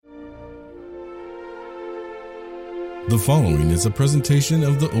The following is a presentation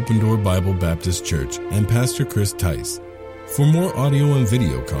of the Open Door Bible Baptist Church and Pastor Chris Tice. For more audio and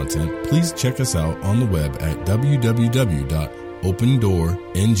video content, please check us out on the web at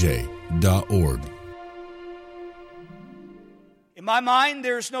www.opendoornj.org. In my mind,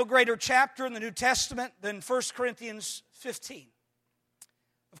 there's no greater chapter in the New Testament than 1 Corinthians 15.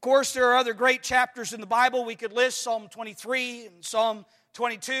 Of course, there are other great chapters in the Bible. We could list Psalm 23 and Psalm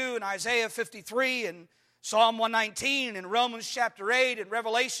 22 and Isaiah 53 and Psalm 119 and Romans chapter 8 and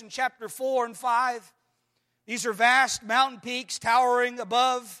Revelation chapter 4 and 5. These are vast mountain peaks towering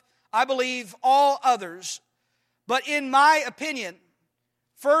above, I believe, all others. But in my opinion,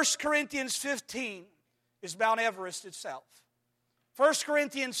 1 Corinthians 15 is Mount Everest itself. 1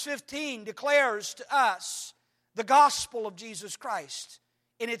 Corinthians 15 declares to us the gospel of Jesus Christ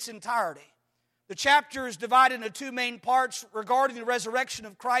in its entirety. The chapter is divided into two main parts regarding the resurrection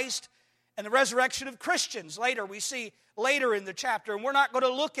of Christ and the resurrection of Christians. We see later in the chapter, and we're not going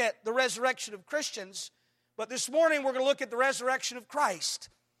to look at the resurrection of Christians, but this morning we're going to look at the resurrection of Christ.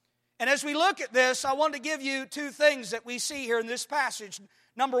 And as we look at this, I want to give you two things that we see here in this passage.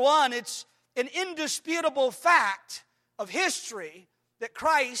 Number one, it's an indisputable fact of history that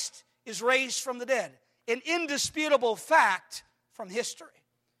Christ is raised from the dead. An indisputable fact from history.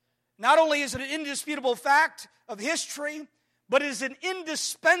 Not only is it an indisputable fact of history, but it is an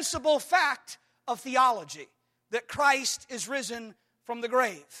indispensable fact of theology that Christ is risen from the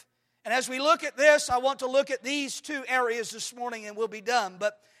grave. And as we look at this, I want to look at these two areas this morning and we'll be done.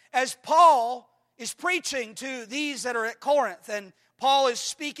 But as Paul is preaching to these that are at Corinth, and Paul is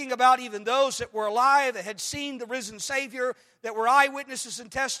speaking about even those that were alive, that had seen the risen Savior, that were eyewitnesses and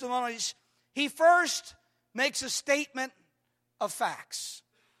testimonies, he first makes a statement of facts.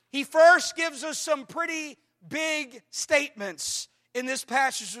 He first gives us some pretty big statements in this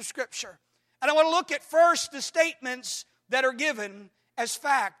passage of Scripture. And I want to look at first the statements that are given as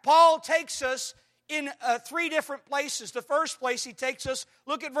fact. Paul takes us in three different places. The first place he takes us,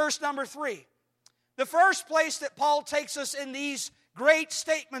 look at verse number 3. The first place that Paul takes us in these great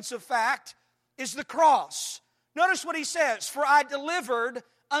statements of fact is the cross. Notice what he says, "For I delivered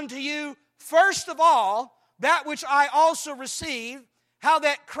unto you first of all that which I also received, how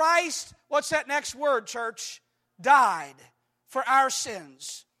that Christ," what's that next word, church? "Died for our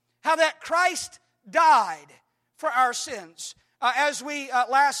sins." How that Christ died for our sins. As we,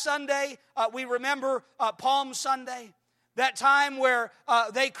 last Sunday, we remember Palm Sunday, that time where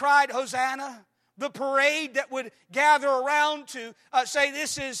they cried, "Hosanna." The parade that would gather around to say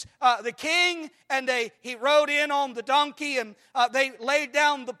this is the king, and he rode in on the donkey, and they laid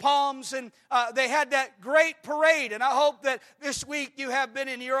down the palms, and they had that great parade. And I hope that this week you have been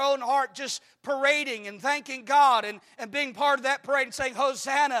in your own heart just parading and thanking God and being part of that parade and saying,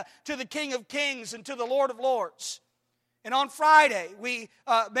 "Hosanna to the King of Kings and to the Lord of Lords." And on Friday,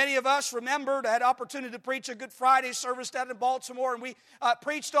 many of us remembered, I had opportunity to preach a Good Friday service down in Baltimore, and we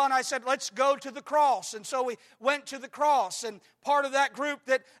preached on, I said, let's go to the cross. And so we went to the cross, and part of that group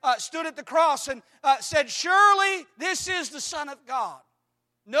that stood at the cross and said, "Surely this is the Son of God.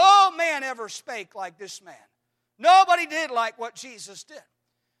 No man ever spake like this man. Nobody did like what Jesus did."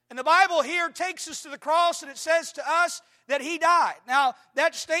 And the Bible here takes us to the cross, and it says to us that He died. Now,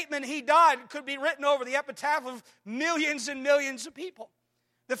 that statement, "He died," could be written over the epitaph of millions and millions of people.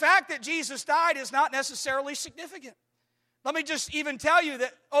 The fact that Jesus died is not necessarily significant. Let me just even tell you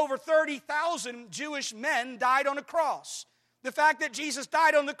that over 30,000 Jewish men died on a cross. The fact that Jesus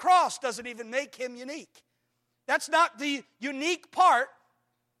died on the cross doesn't even make Him unique. That's not the unique part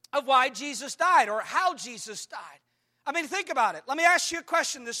of why Jesus died or how Jesus died. I mean, think about it. Let me ask you a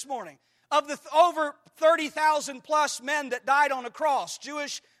question this morning. Of the over 30,000 plus men that died on a cross,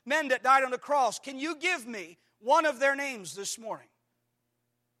 Jewish men that died on a cross, can you give me one of their names this morning?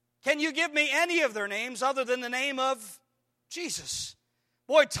 Can you give me any of their names other than the name of Jesus?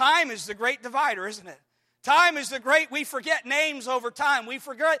 Boy, time is the great divider, isn't it? Time is the great, we forget names over time. We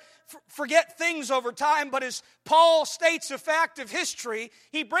forget things over time, but as Paul states a fact of history,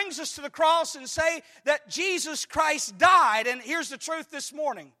 he brings us to the cross and say that Jesus Christ died. And here's the truth this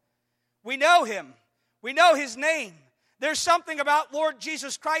morning. We know Him. We know His name. There's something about Lord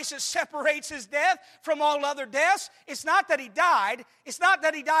Jesus Christ that separates His death from all other deaths. It's not that He died. It's not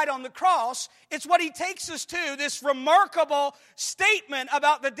that He died on the cross. It's what He takes us to, this remarkable statement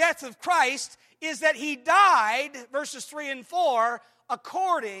about the death of Christ, is that He died, verses 3 and 4,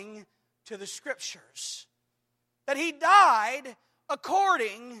 according to the Scriptures. That He died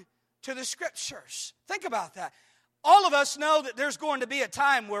according to the Scriptures. Think about that. All of us know that there's going to be a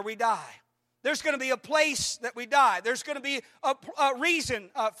time where we die. There's going to be a place that we die. There's going to be a reason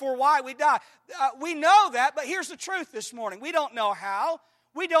for why we die. We know that, but here's the truth this morning. We don't know how.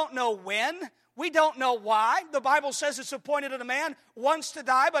 We don't know when. We don't know why. The Bible says it's appointed unto man once to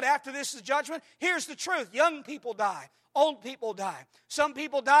die, but after this is judgment. Here's the truth. Young people die. Old people die. Some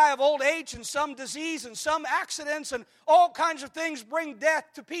people die of old age, and some disease, and some accidents, and all kinds of things bring death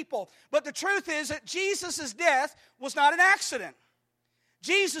to people. But the truth is that Jesus' death was not an accident.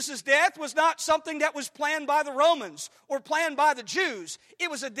 Jesus' death was not something that was planned by the Romans or planned by the Jews.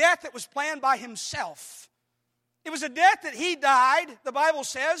 It was a death that was planned by himself. It was a death that he died, the Bible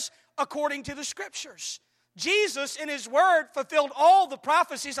says, according to the Scriptures. Jesus, in his word, fulfilled all the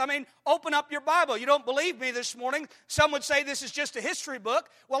prophecies. I mean, open up your Bible. You don't believe me this morning. Some would say this is just a history book.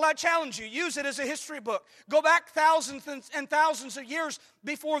 Well, I challenge you, use it as a history book. Go back thousands and thousands of years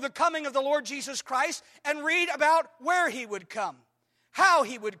before the coming of the Lord Jesus Christ and read about where he would come, how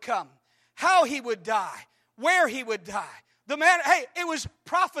he would come, how he would die, where he would die. It was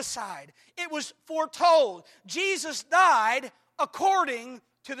prophesied. It was foretold. Jesus died according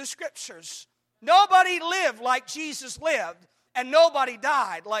to the Scriptures. Nobody lived like Jesus lived, and nobody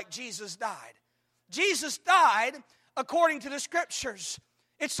died like Jesus died. Jesus died according to the Scriptures.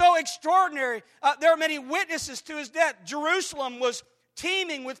 It's so extraordinary. There are many witnesses to his death. Jerusalem was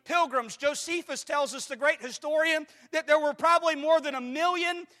teeming with pilgrims. Josephus tells us, the great historian, that there were probably more than 1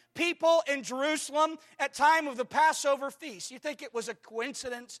 million people in Jerusalem at time of the Passover feast. You think it was a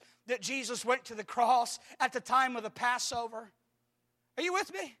coincidence that Jesus went to the cross at the time of the Passover? Are you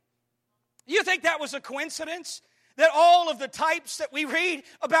with me? You think that was a coincidence? That all of the types that we read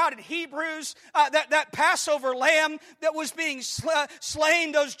about in Hebrews, that Passover lamb that was being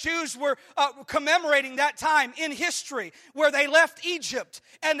slain, those Jews were commemorating that time in history where they left Egypt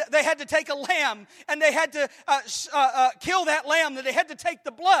and they had to take a lamb and they had to kill that lamb, and they had to take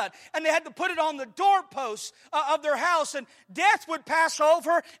the blood and they had to put it on the doorposts of their house, and death would pass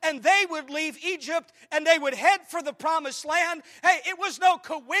over and they would leave Egypt and they would head for the promised land. Hey, it was no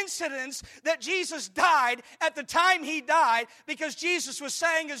coincidence that Jesus died at the time he died, because Jesus was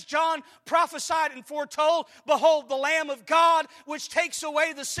saying, as John prophesied and foretold, behold, the Lamb of God which takes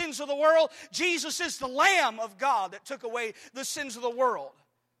away the sins of the world. Jesus is the Lamb of God that took away the sins of the world.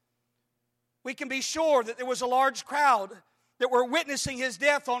 We can be sure that there was a large crowd that were witnessing his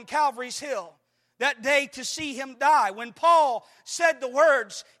death on Calvary's Hill that day to see him die. When Paul said the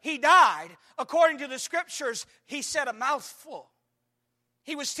words, he died, according to the Scriptures, he said a mouthful.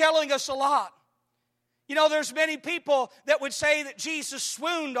 He was telling us a lot. You know, there's many people that would say that Jesus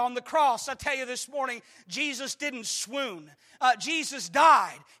swooned on the cross. I tell you this morning, Jesus didn't swoon. Jesus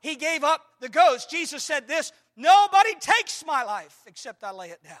died. He gave up the ghost. Jesus said this, nobody takes my life except I lay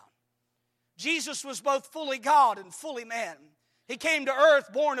it down. Jesus was both fully God and fully man. He came to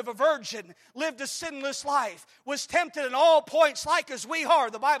earth born of a virgin, lived a sinless life, was tempted in all points like as we are,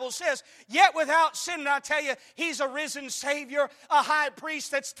 the Bible says, yet without sin. And I tell you, he's a risen Savior, a high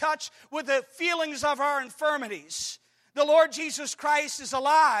priest that's touched with the feelings of our infirmities. The Lord Jesus Christ is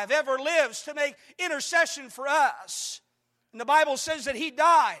alive, ever lives to make intercession for us. And the Bible says that he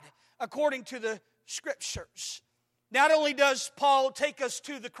died according to the Scriptures. Not only does Paul take us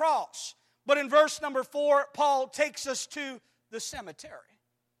to the cross, but in verse number 4, Paul takes us to the cemetery.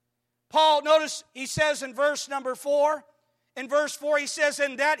 Paul, notice he says in verse number 4, in verse 4 he says,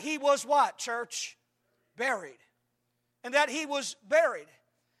 and that he was what, church? Buried. And that he was buried.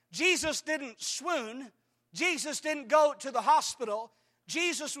 Jesus didn't swoon. Jesus didn't go to the hospital.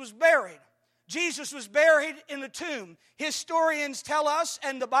 Jesus was buried. Jesus was buried in the tomb. Historians tell us,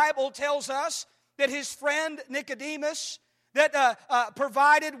 and the Bible tells us, that his friend Nicodemus, that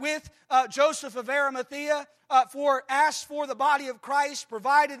provided with Joseph of Arimathea, asked for the body of Christ,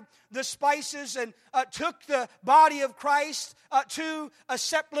 provided the spices, and took the body of Christ to a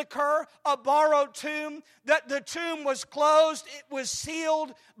sepulcher, a borrowed tomb. That the tomb was closed. It was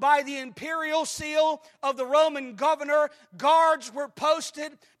sealed by the imperial seal of the Roman governor. Guards were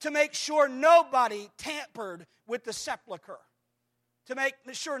posted to make sure nobody tampered with the sepulcher, to make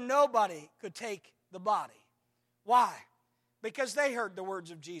sure nobody could take the body. Why? Because they heard the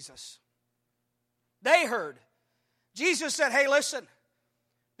words of Jesus. They heard. Jesus said, hey, listen,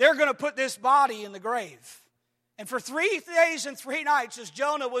 they're going to put this body in the grave. And for 3 days and 3 nights, as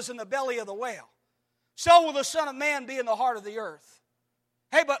Jonah was in the belly of the whale, so will the Son of Man be in the heart of the earth.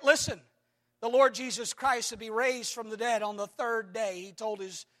 Hey, but listen, the Lord Jesus Christ will be raised from the dead on the 3rd day, he told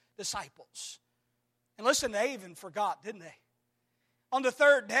his disciples. And listen, they even forgot, didn't they? On the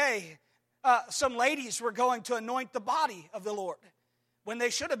 3rd day, some ladies were going to anoint the body of the Lord when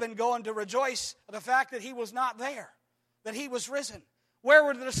they should have been going to rejoice at the fact that he was not there, that he was risen. Where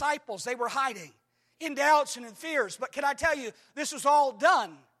were the disciples? They were hiding in doubts and in fears. But can I tell you, this was all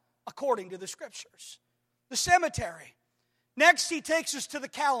done according to the Scriptures. The cemetery. Next, he takes us to the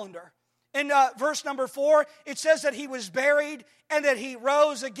calendar. In verse number 4, it says that he was buried and that he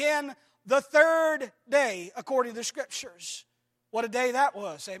rose again the third day, according to the Scriptures. What a day that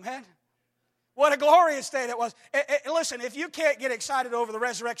was, amen? What a glorious day that was. Listen, if you can't get excited over the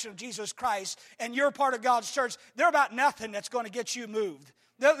resurrection of Jesus Christ and you're part of God's church, there's about nothing that's going to get you moved.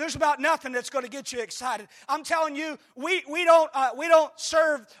 There's about nothing that's going to get you excited. I'm telling you, we don't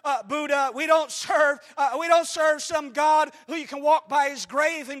serve Buddha. We don't serve some God who you can walk by his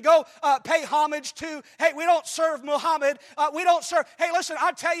grave and go pay homage to. Hey, we don't serve Muhammad. We don't serve. Hey, listen,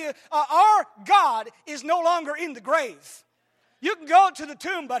 I tell you, our God is no longer in the grave. You can go to the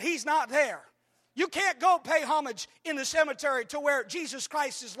tomb, but he's not there. You can't go pay homage in the cemetery to where Jesus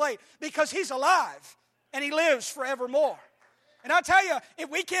Christ is laid, because he's alive and he lives forevermore. And I tell you, if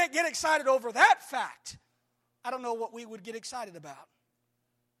we can't get excited over that fact, I don't know what we would get excited about.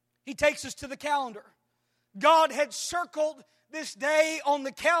 He takes us to the calendar. God had circled this day on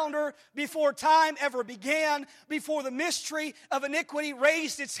the calendar before time ever began, before the mystery of iniquity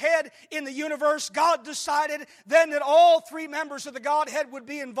raised its head in the universe. God decided then that all three members of the Godhead would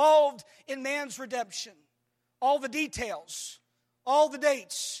be involved in man's redemption. All the details, all the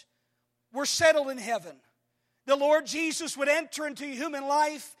dates were settled in heaven. The Lord Jesus would enter into human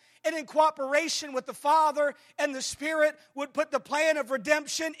life, and in cooperation with the Father and the Spirit would put the plan of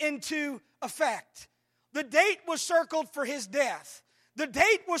redemption into effect. The date was circled for his death. The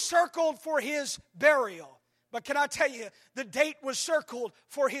date was circled for his burial. But can I tell you, the date was circled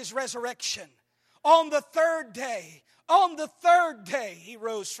for his resurrection. On the third day, he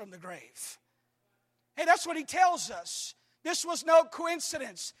rose from the grave. Hey, that's what he tells us. This was no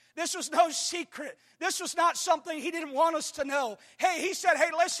coincidence. This was no secret. This was not something he didn't want us to know. Hey, he said, hey,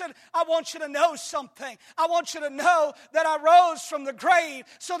 listen, I want you to know something. I want you to know that I rose from the grave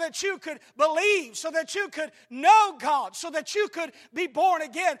so that you could believe, so that you could know God, so that you could be born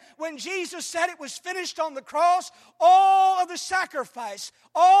again. When Jesus said it was finished on the cross, all of the sacrifice,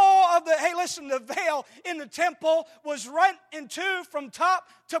 the veil in the temple was rent in two from top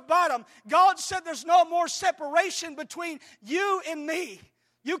to bottom. God said there's no more separation between you and me.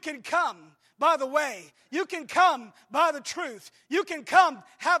 You can come by the way. You can come by the truth. You can come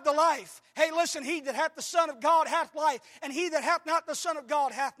have the life. Hey, listen, he that hath the Son of God hath life, and he that hath not the Son of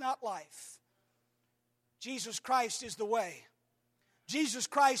God hath not life. Jesus Christ is the way. Jesus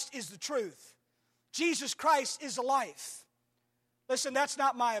Christ is the truth. Jesus Christ is the life. Listen, that's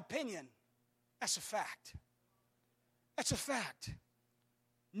not my opinion. That's a fact. That's a fact.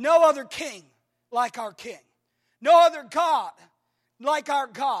 No other king like our King. No other God like our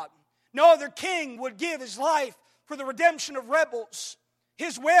God. No other king would give his life for the redemption of rebels,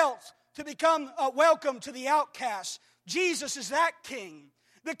 his wealth to become a welcome to the outcast. Jesus is that king,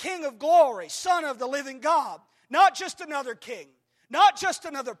 the King of glory, Son of the living God. Not just another king, not just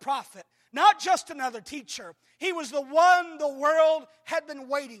another prophet, not just another teacher. He was the one the world had been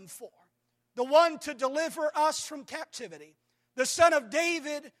waiting for, the one to deliver us from captivity, the Son of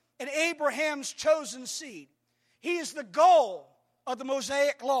David and Abraham's chosen seed. He is the goal of the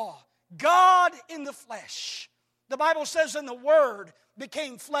Mosaic law, God in the flesh. The Bible says, and the Word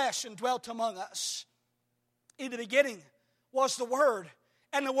became flesh and dwelt among us. In the beginning was the Word,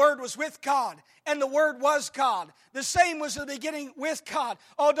 and the Word was with God, and the Word was God. The same was in the beginning with God.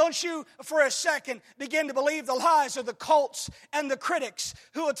 Oh, don't you for a second begin to believe the lies of the cults and the critics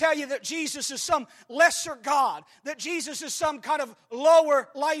who will tell you that Jesus is some lesser God, that Jesus is some kind of lower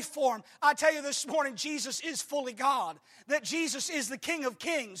life form. I tell you this morning, Jesus is fully God, that Jesus is the King of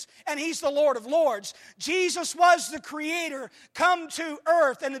kings, and He's the Lord of lords. Jesus was the Creator come to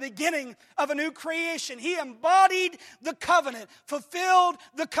earth in the beginning of a new creation. He embodied the covenant, fulfilled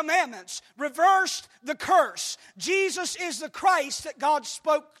the commandments, reversed the curse. Jesus is the Christ that God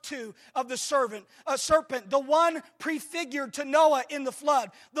spoke to of the serpent, the one prefigured to Noah in the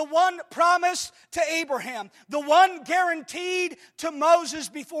flood, the one promised to Abraham, the one guaranteed to Moses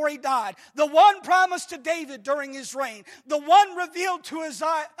before he died, the one promised to David during his reign, the one revealed to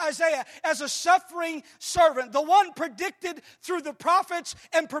Isaiah as a suffering servant, the one predicted through the prophets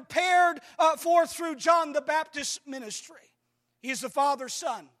and prepared for through John the Baptist's ministry. He is the Father's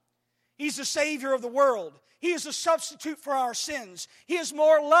Son. He's the Savior of the world. He is a substitute for our sins. He is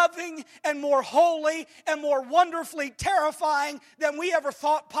more loving and more holy and more wonderfully terrifying than we ever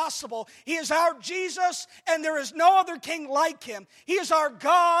thought possible. He is our Jesus, and there is no other king like Him. He is our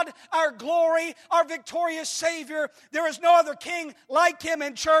God, our glory, our victorious Savior. There is no other king like Him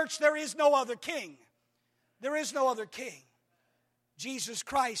in church. There is no other king. There is no other king. Jesus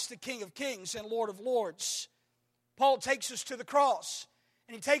Christ, the King of Kings and Lord of Lords. Paul takes us to the cross,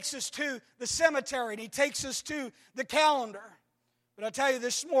 and he takes us to the cemetery, and he takes us to the calendar. But I tell you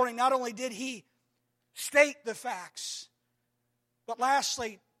this morning, not only did he state the facts, but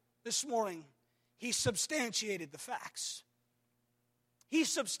lastly, this morning, he substantiated the facts. He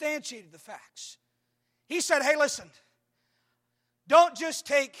substantiated the facts. He said, hey, listen, don't just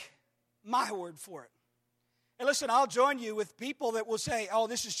take my word for it. And listen, I'll join you with people that will say, oh,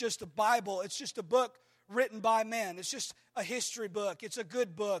 this is just a Bible. It's just a book written by men. It's just a history book. It's a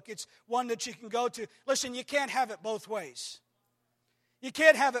good book. It's one that you can go to. Listen, you can't have it both ways. You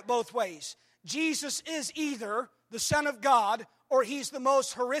can't have it both ways. Jesus is either the Son of God or he's the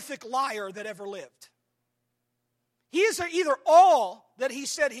most horrific liar that ever lived. He is either all that he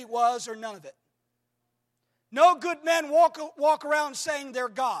said he was or none of it. No good men walk around saying they're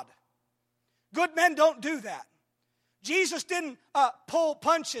God. Good men don't do that. Jesus didn't pull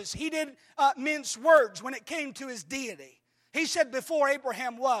punches. He didn't mince words when it came to his deity. He said, before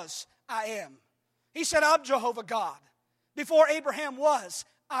Abraham was, I am. He said, I'm Jehovah God. Before Abraham was,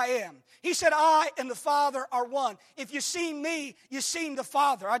 I am. He said, I and the Father are one. If you've seen me, you've seen the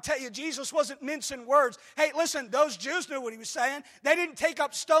Father. I tell you, Jesus wasn't mincing words. Hey, listen, those Jews knew what he was saying. They didn't take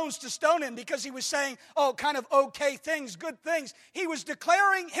up stones to stone him because he was saying, kind of okay things, good things. He was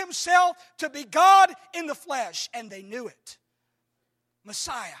declaring himself to be God in the flesh, and they knew it.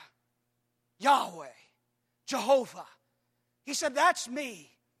 Messiah, Yahweh, Jehovah. He said, that's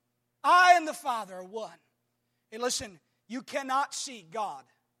me. I and the Father are one. Hey, listen, you cannot see God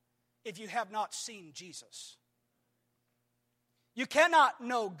if you have not seen Jesus. You cannot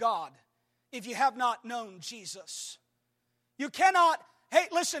know God if you have not known Jesus. You cannot, hey,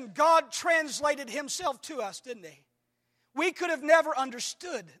 listen, God translated himself to us, didn't he? We could have never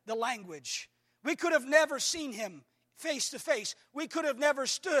understood the language. We could have never seen him face to face. We could have never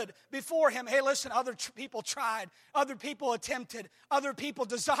stood before him. Hey, listen, other people tried. Other people attempted. Other people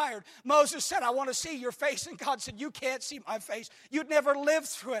desired. Moses said, I want to see your face. And God said, you can't see my face. You'd never lived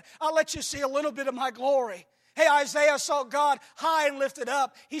through it. I'll let you see a little bit of my glory. Hey, Isaiah saw God high and lifted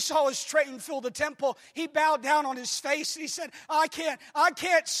up. He saw his train fill the temple. He bowed down on his face and he said, I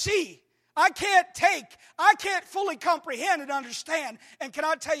can't see. I can't fully comprehend and understand. And can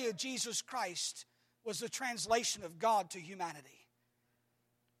I tell you, Jesus Christ was the translation of God to humanity.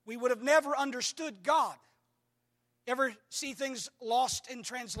 We would have never understood God. Ever see things lost in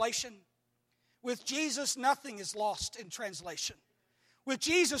translation? With Jesus, nothing is lost in translation. With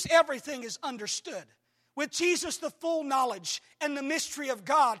Jesus, everything is understood. With Jesus, the full knowledge and the mystery of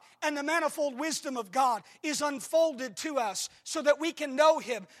God and the manifold wisdom of God is unfolded to us so that we can know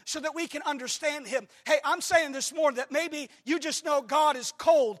him, so that we can understand him. Hey, I'm saying this morning that maybe you just know God is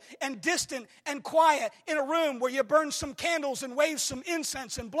cold and distant and quiet in a room where you burn some candles and wave some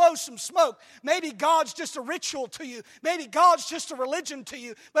incense and blow some smoke. Maybe God's just a ritual to you. Maybe God's just a religion to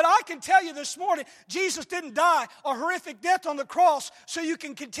you. But I can tell you this morning, Jesus didn't die a horrific death on the cross so you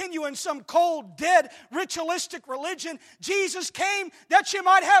can continue in some cold, dead, ritualistic religion. Jesus came that you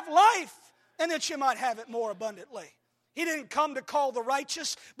might have life and that you might have it more abundantly. He didn't come to call the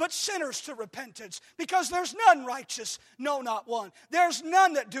righteous, but sinners to repentance, because there's none righteous, no, not one. There's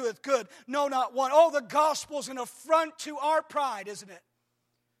none that doeth good, no, not one. Oh, the gospel's an affront to our pride, isn't it?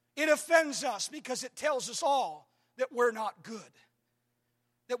 It offends us because it tells us all that we're not good,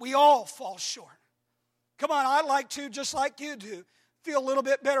 that we all fall short. Come on, I like to, just like you do, feel a little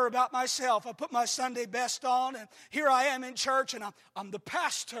bit better about myself. I put my Sunday best on, and here I am in church, and I'm the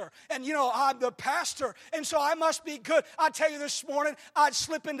pastor. And I'm the pastor, and so I must be good. I tell you this morning, I'd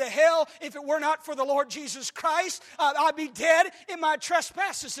slip into hell if it were not for the Lord Jesus Christ. I'd be dead in my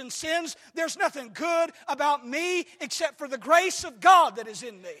trespasses and sins. There's nothing good about me except for the grace of God that is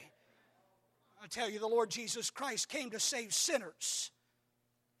in me. I tell you, the Lord Jesus Christ came to save sinners.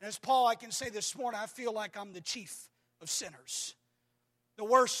 And as Paul, I can say this morning, I feel like I'm the chief of sinners. The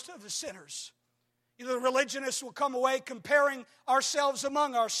worst of the sinners. The religionists will come away comparing ourselves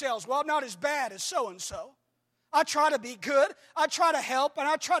among ourselves. Well, I'm not as bad as so-and-so. I try to be good. I try to help, and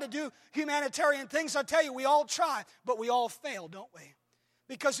I try to do humanitarian things. I tell you, we all try, but we all fail, don't we?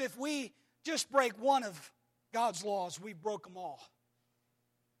 Because if we just break one of God's laws, we broke them all.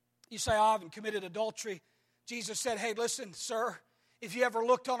 You say, I haven't committed adultery. Jesus said, hey, listen, sir, if you ever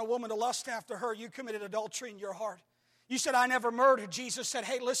looked on a woman to lust after her, you committed adultery in your heart. You said, I never murdered. Jesus said,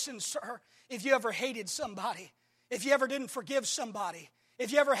 hey, listen, sir, if you ever hated somebody, if you ever didn't forgive somebody,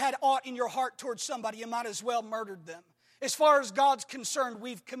 if you ever had aught in your heart towards somebody, you might as well murdered them. As far as God's concerned,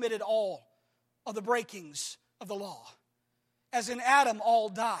 we've committed all of the breakings of the law. As in Adam all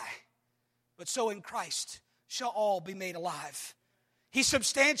die, but so in Christ shall all be made alive. He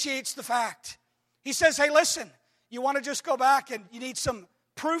substantiates the fact. He says, hey, listen, you want to just go back and you need some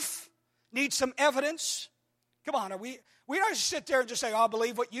proof, need some evidence? Come on, we don't just sit there and just say, oh, I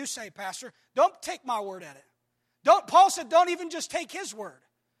believe what you say, Pastor. Don't take my word at it. Paul said, don't even just take his word.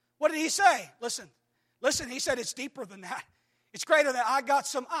 What did he say? Listen, he said it's deeper than that. It's greater than that. I got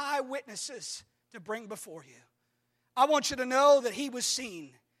some eyewitnesses to bring before you. I want you to know that he was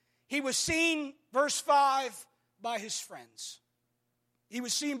seen. He was seen, verse 5, by his friends. He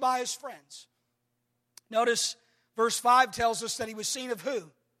was seen by his friends. Notice verse 5 tells us that he was seen of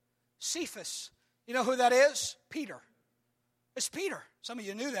who? Cephas. You know who that is? Peter. It's Peter. Some of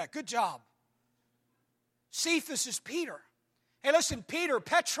you knew that. Good job. Cephas is Peter. Hey, listen, Peter,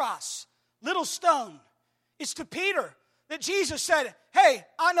 Petros, little stone. It's to Peter that Jesus said, hey,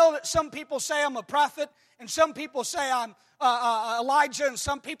 I know that some people say I'm a prophet, and some people say I'm Elijah, and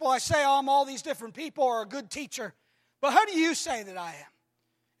some people say I'm all these different people or a good teacher. But who do you say that I am?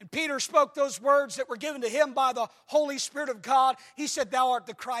 And Peter spoke those words that were given to him by the Holy Spirit of God. He said, thou art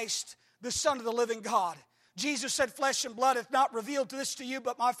the Christ, the Son of the living God. Jesus said, flesh and blood hath not revealed this to you,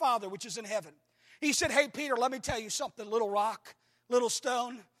 but my Father which is in heaven. He said, hey, Peter, let me tell you something, little rock, little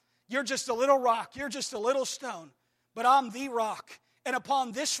stone. You're just a little rock. You're just a little stone. But I'm the rock. And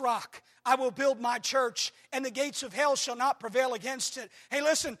upon this rock I will build my church, and the gates of hell shall not prevail against it. Hey,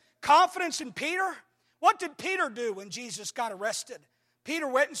 listen, confidence in Peter? What did Peter do when Jesus got arrested? Peter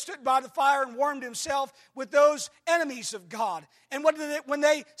went and stood by the fire and warmed himself with those enemies of God. And what did it, when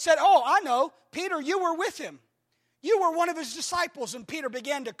they said, oh, I know, Peter, you were with him. You were one of his disciples. And Peter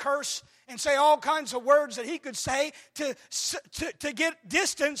began to curse and say all kinds of words that he could say to get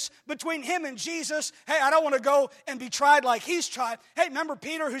distance between him and Jesus. Hey, I don't want to go and be tried like he's tried. Hey, remember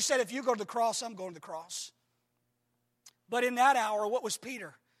Peter who said, if you go to the cross, I'm going to the cross. But in that hour, what was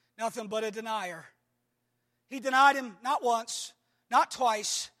Peter? Nothing but a denier. He denied him not once, not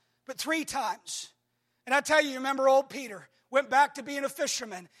twice, but 3 times. And I tell you, remember old Peter went back to being a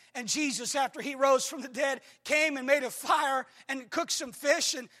fisherman. And Jesus, after he rose from the dead, came and made a fire and cooked some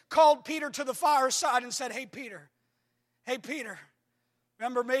fish and called Peter to the fireside and said, hey, Peter,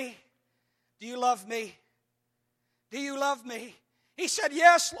 remember me? Do you love me? Do you love me? He said,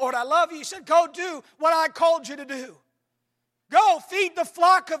 yes, Lord, I love you. He said, go do what I called you to do. Go feed the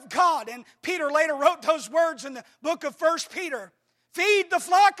flock of God. And Peter later wrote those words in the book of 1 Peter. Feed the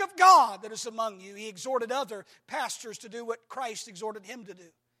flock of God that is among you. He exhorted other pastors to do what Christ exhorted him to do.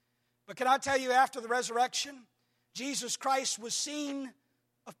 But can I tell you, after the resurrection, Jesus Christ was seen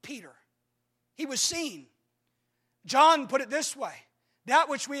of Peter. He was seen. John put it this way, that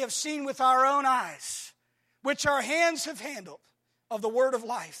which we have seen with our own eyes, which our hands have handled of the word of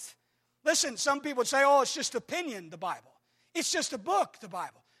life. Listen, some people would say, oh, it's just opinion, the Bible. It's just a book, the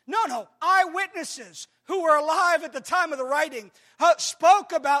Bible. No. Eyewitnesses who were alive at the time of the writing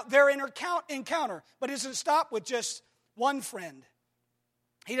spoke about their encounter. But he doesn't stop with just one friend.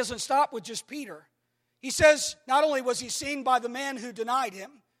 He doesn't stop with just Peter. He says not only was he seen by the man who denied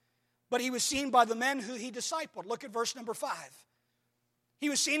him, but he was seen by the men who he discipled. Look at verse number 5. He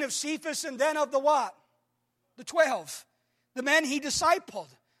was seen of Cephas and then of the what? The 12. The men he discipled.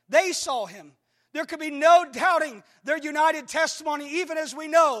 They saw him. There could be no doubting their united testimony, even as we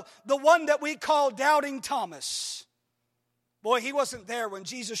know the one that we call Doubting Thomas. Boy, he wasn't there when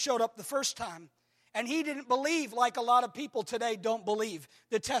Jesus showed up the first time. And he didn't believe like a lot of people today don't believe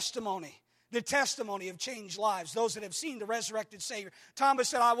the testimony of changed lives, those that have seen the resurrected Savior. Thomas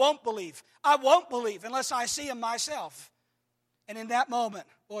said, I won't believe unless I see him myself. And in that moment,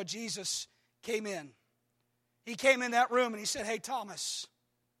 boy, Jesus came in. He came in that room and he said, hey, Thomas,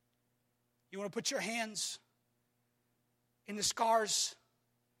 you want to put your hands in the scars?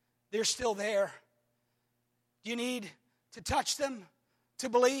 They're still there. Do you need to touch them to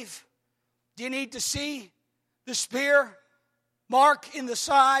believe? Do you need to see the spear mark in the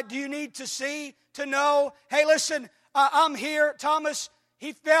side? Do you need to see, to know, hey, listen, I'm here. Thomas,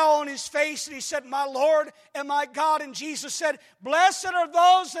 he fell on his face and he said, my Lord and my God. And Jesus said, blessed are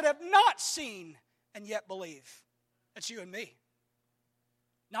those that have not seen and yet believe. That's you and me.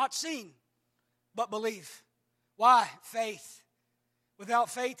 Not seen, but believe. Why? Faith. Without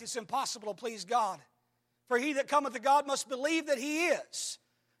faith, it's impossible to please God. For he that cometh to God must believe that he is,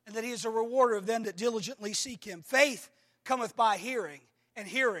 and that he is a rewarder of them that diligently seek him. Faith cometh by hearing, and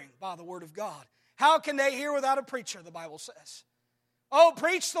hearing by the word of God. How can they hear without a preacher, the Bible says? Oh,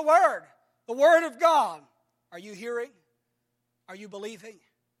 preach the word of God. Are you hearing? Are you believing?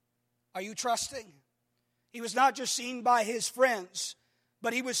 Are you trusting? He was not just seen by his friends,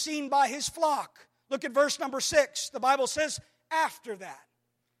 but he was seen by his flock. Look at verse number 6. The Bible says, after that,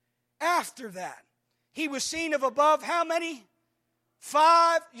 he was seen of above how many?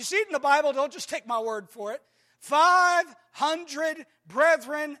 You see it in the Bible, don't just take my word for it. 500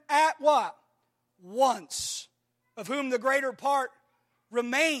 brethren at what? Once, of whom the greater part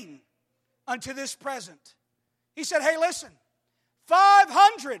remain unto this present. He said, hey, listen,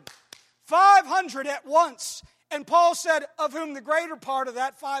 500 at once. And Paul said, of whom the greater part of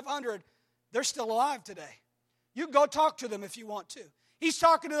that 500, they're still alive today. You can go talk to them if you want to. He's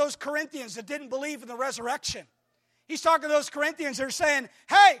talking to those Corinthians that didn't believe in the resurrection. He's talking to those Corinthians that are saying,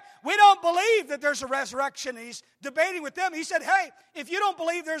 hey, we don't believe that there's a resurrection. And he's debating with them. He said, hey, if you don't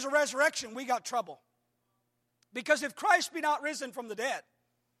believe there's a resurrection, we got trouble. Because if Christ be not risen from the dead,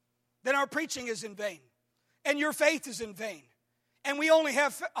 then our preaching is in vain. And your faith is in vain. And we only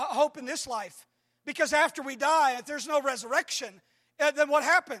have hope in this life. Because after we die, if there's no resurrection, then what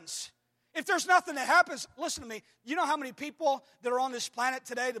happens? If there's nothing that happens, listen to me. You know how many people that are on this planet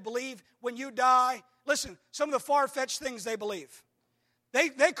today that believe when you die? Listen, some of the far-fetched things they believe.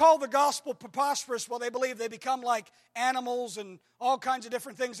 They call the gospel preposterous. Well, they believe they become like animals and all kinds of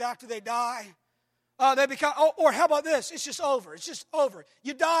different things after they die. Or how about this? It's just over. It's just over.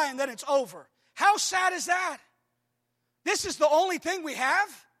 You die and then it's over. How sad is that? This is the only thing we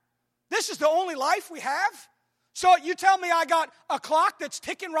have? This is the only life we have? So you tell me I got a clock that's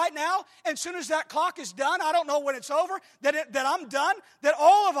ticking right now, and as soon as that clock is done, I don't know when it's over, that I'm done, that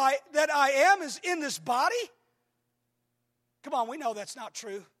that I am is in this body? Come on, we know that's not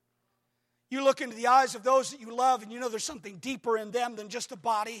true. You look into the eyes of those that you love, and you know there's something deeper in them than just a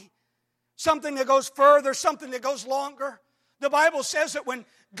body. Something that goes further, something that goes longer. The Bible says that when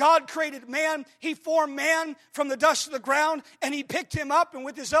God created man, He formed man from the dust of the ground, and He picked him up, and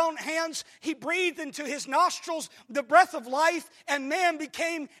with His own hands, He breathed into his nostrils the breath of life, and man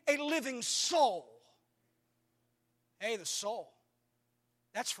became a living soul. Hey, the soul.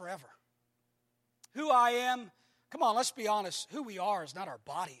 That's forever. Who I am, come on, let's be honest, who we are is not our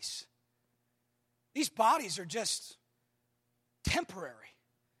bodies. These bodies are just temporary.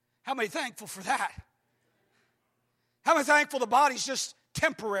 How many thankful for that? How many thankful the body's just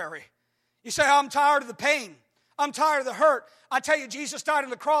temporary? You say, I'm tired of the pain. I'm tired of the hurt. I tell you, Jesus died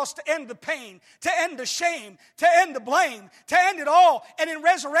on the cross to end the pain, to end the shame, to end the blame, to end it all. And in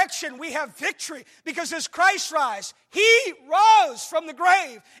resurrection, we have victory because as Christ rise, He rose from the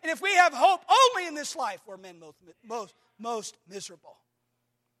grave. And if we have hope only in this life, we're men most miserable.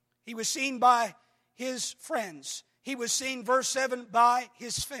 He was seen by His friends. He was seen, verse 7, by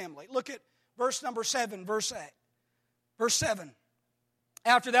His family. Look at verse number 7, verse 8. Verse 7.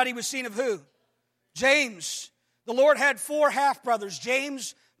 After that, He was seen of who? James. The Lord had 4 half-brothers,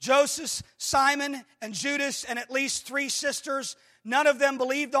 James, Joseph, Simon, and Judas, and at least 3 sisters. None of them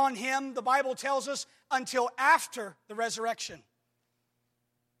believed on Him, the Bible tells us, until after the resurrection.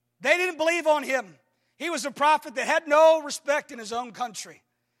 They didn't believe on Him. He was a prophet that had no respect in his own country.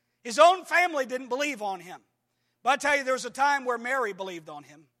 His own family didn't believe on Him. But I tell you, there was a time where Mary believed on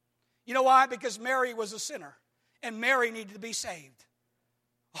Him. You know why? Because Mary was a sinner. And Mary needed to be saved.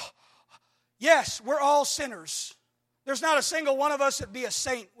 Yes, we're all sinners. There's not a single one of us that be a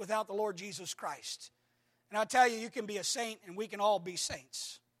saint without the Lord Jesus Christ. And I tell you, you can be a saint and we can all be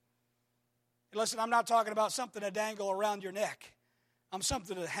saints. And listen, I'm not talking about something to dangle around your neck. I'm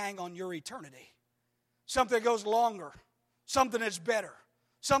something to hang on your eternity. Something that goes longer. Something that's better.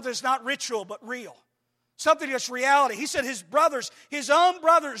 Something that's not ritual but real. Something that's reality. He said his brothers, his own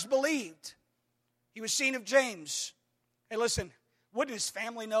brothers believed. He was seen of James. Hey, listen, wouldn't his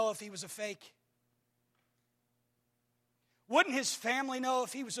family know if he was a fake? Wouldn't his family know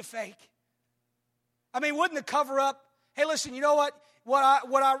if he was a fake? I mean, wouldn't the cover-up, hey, listen, you know what? What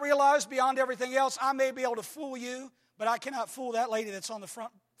I realize beyond everything else, I may be able to fool you, but I cannot fool that lady that's on the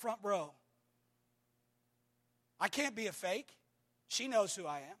front row. I can't be a fake. She knows who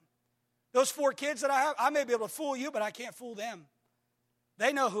I am. Those 4 kids that I have, I may be able to fool you, but I can't fool them.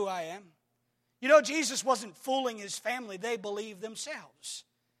 They know who I am. You know, Jesus wasn't fooling His family. They believed themselves.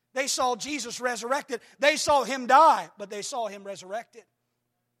 They saw Jesus resurrected. They saw Him die, but they saw Him resurrected.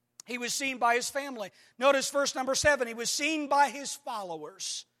 He was seen by His family. Notice verse number 7. He was seen by His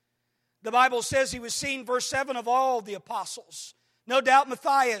followers. The Bible says He was seen, verse 7, of all the apostles. No doubt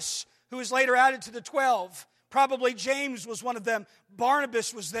Matthias, who was later added to the 12. Probably James was one of them.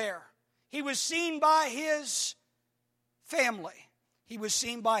 Barnabas was there. He was seen by His family. He was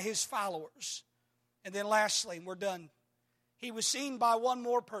seen by His followers. And then lastly, and we're done, He was seen by one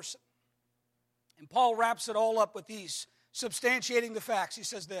more person. And Paul wraps it all up with these, substantiating the facts. He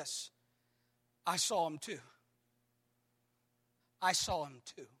says this, I saw Him too. I saw Him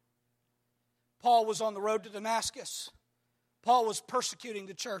too. Paul was on the road to Damascus. Paul was persecuting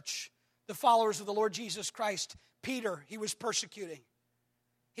the church, the followers of the Lord Jesus Christ. Peter, he was persecuting.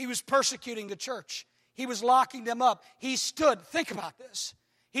 He was persecuting the church. He was locking them up. He stood, think about this.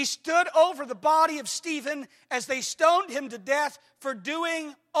 He stood over the body of Stephen as they stoned him to death for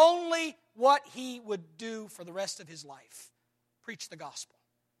doing only what he would do for the rest of his life. Preach the gospel.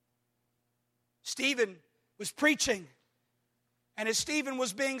 Stephen was preaching, and as Stephen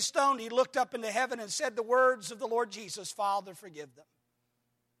was being stoned, he looked up into heaven and said the words of the Lord Jesus, Father, forgive them.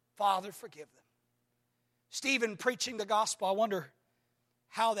 Father, forgive them. Stephen preaching the gospel, I wonder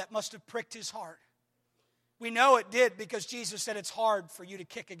how that must have pricked his heart. We know it did because Jesus said it's hard for you to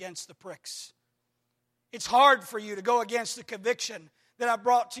kick against the pricks. It's hard for you to go against the conviction that I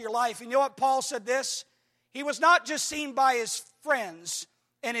brought to your life. And you know what Paul said this? He was not just seen by his friends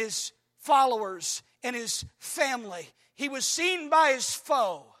and his followers and his family. He was seen by his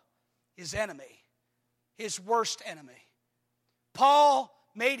foe, his enemy, his worst enemy. Paul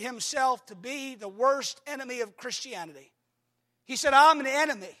made himself to be the worst enemy of Christianity. He said, I'm an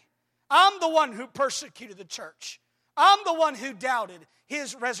enemy. I'm the one who persecuted the church. I'm the one who doubted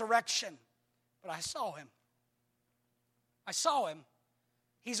his resurrection. But I saw him. I saw him.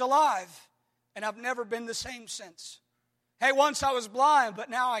 He's alive, and I've never been the same since. Hey, once I was blind, but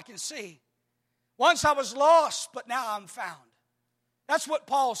now I can see. Once I was lost, but now I'm found. That's what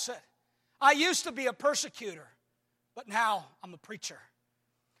Paul said. I used to be a persecutor, but now I'm a preacher.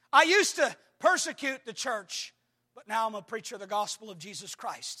 I used to persecute the church, but now I'm a preacher of the gospel of Jesus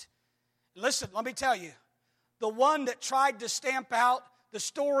Christ. Listen, let me tell you, the one that tried to stamp out the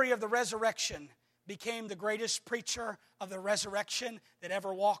story of the resurrection became the greatest preacher of the resurrection that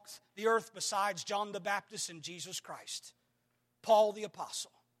ever walked the earth besides John the Baptist and Jesus Christ. Paul the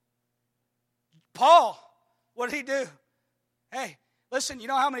Apostle. Paul, what did he do? Hey, listen, you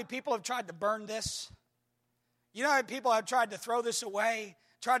know how many people have tried to burn this? You know how many people have tried to throw this away,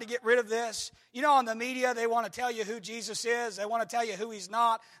 tried to get rid of this? You know, on the media, they want to tell you who Jesus is. They want to tell you who he's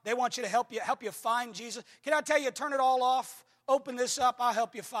not. They want you to help you find Jesus. Can I tell you, turn it all off, open this up, I'll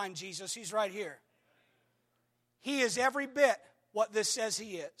help you find Jesus. He's right here. He is every bit what this says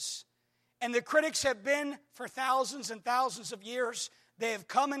he is. And the critics have been for thousands and thousands of years. They have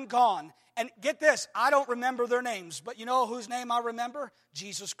come and gone. And get this, I don't remember their names, but you know whose name I remember?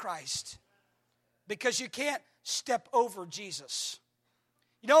 Jesus Christ. Because you can't step over Jesus.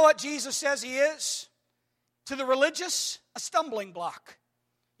 You know what Jesus says he is? To the religious, a stumbling block.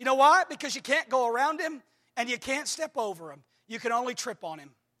 You know why? Because you can't go around him and you can't step over him. You can only trip on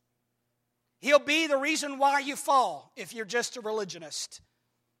him. He'll be the reason why you fall if you're just a religionist.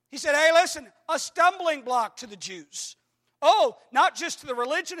 He said, hey, listen, a stumbling block to the Jews. Oh, not just to the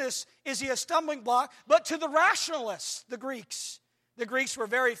religionists is he a stumbling block, but to the rationalists, the Greeks. The Greeks were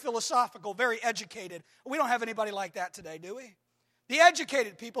very philosophical, very educated. We don't have anybody like that today, do we? The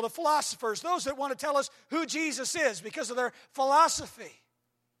educated people, the philosophers, those that want to tell us who Jesus is because of their philosophy.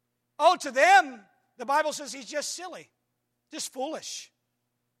 Oh, to them, the Bible says he's just silly, just foolish,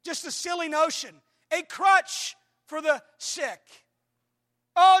 just a silly notion, a crutch for the sick.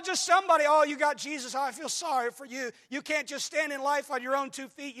 Oh, just somebody, oh, you got Jesus, oh, I feel sorry for you. You can't just stand in life on your own 2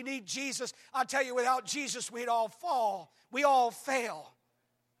 feet. You need Jesus. I'll tell you, without Jesus, we'd all fall. We all fail.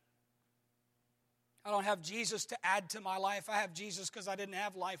 I don't have Jesus to add to my life. I have Jesus because I didn't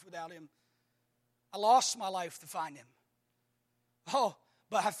have life without him. I lost my life to find him. Oh,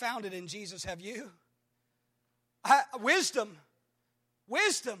 but I found it in Jesus. Have you? Wisdom.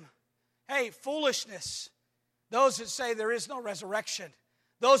 Hey, foolishness. Those that say there is no resurrection.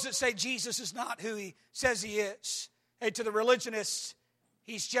 Those that say Jesus is not who he says he is. Hey, to the religionists,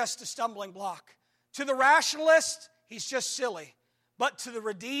 he's just a stumbling block. To the rationalist, he's just silly. But to the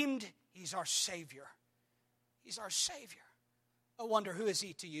redeemed, he's our Savior. He's our Savior. I wonder, who is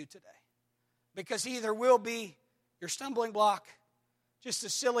he to you today? Because he either will be your stumbling block, just a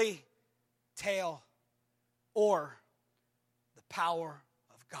silly tale, or the power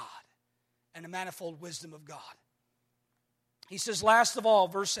of God and the manifold wisdom of God. He says, last of all,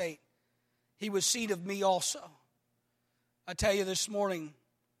 verse 8, he was seen of me also. I tell you this morning,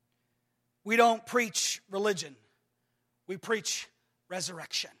 we don't preach religion. We preach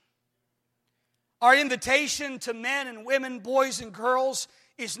resurrection. Our invitation to men and women, boys and girls,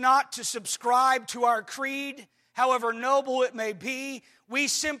 is not to subscribe to our creed, however noble it may be. We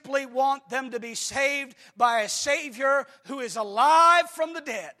simply want them to be saved by a Savior who is alive from the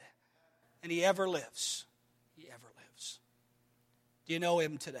dead. And he ever lives. He ever lives. Do you know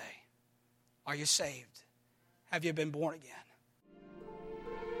him today? Are you saved? Have you been born again?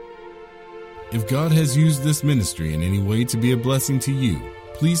 If God has used this ministry in any way to be a blessing to you,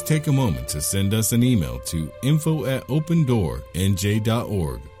 please take a moment to send us an email to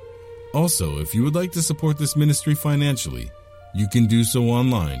info@opendoornj.org. Also, if you would like to support this ministry financially, You can do so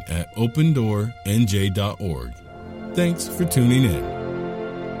online at opendoornj.org. Thanks for tuning in.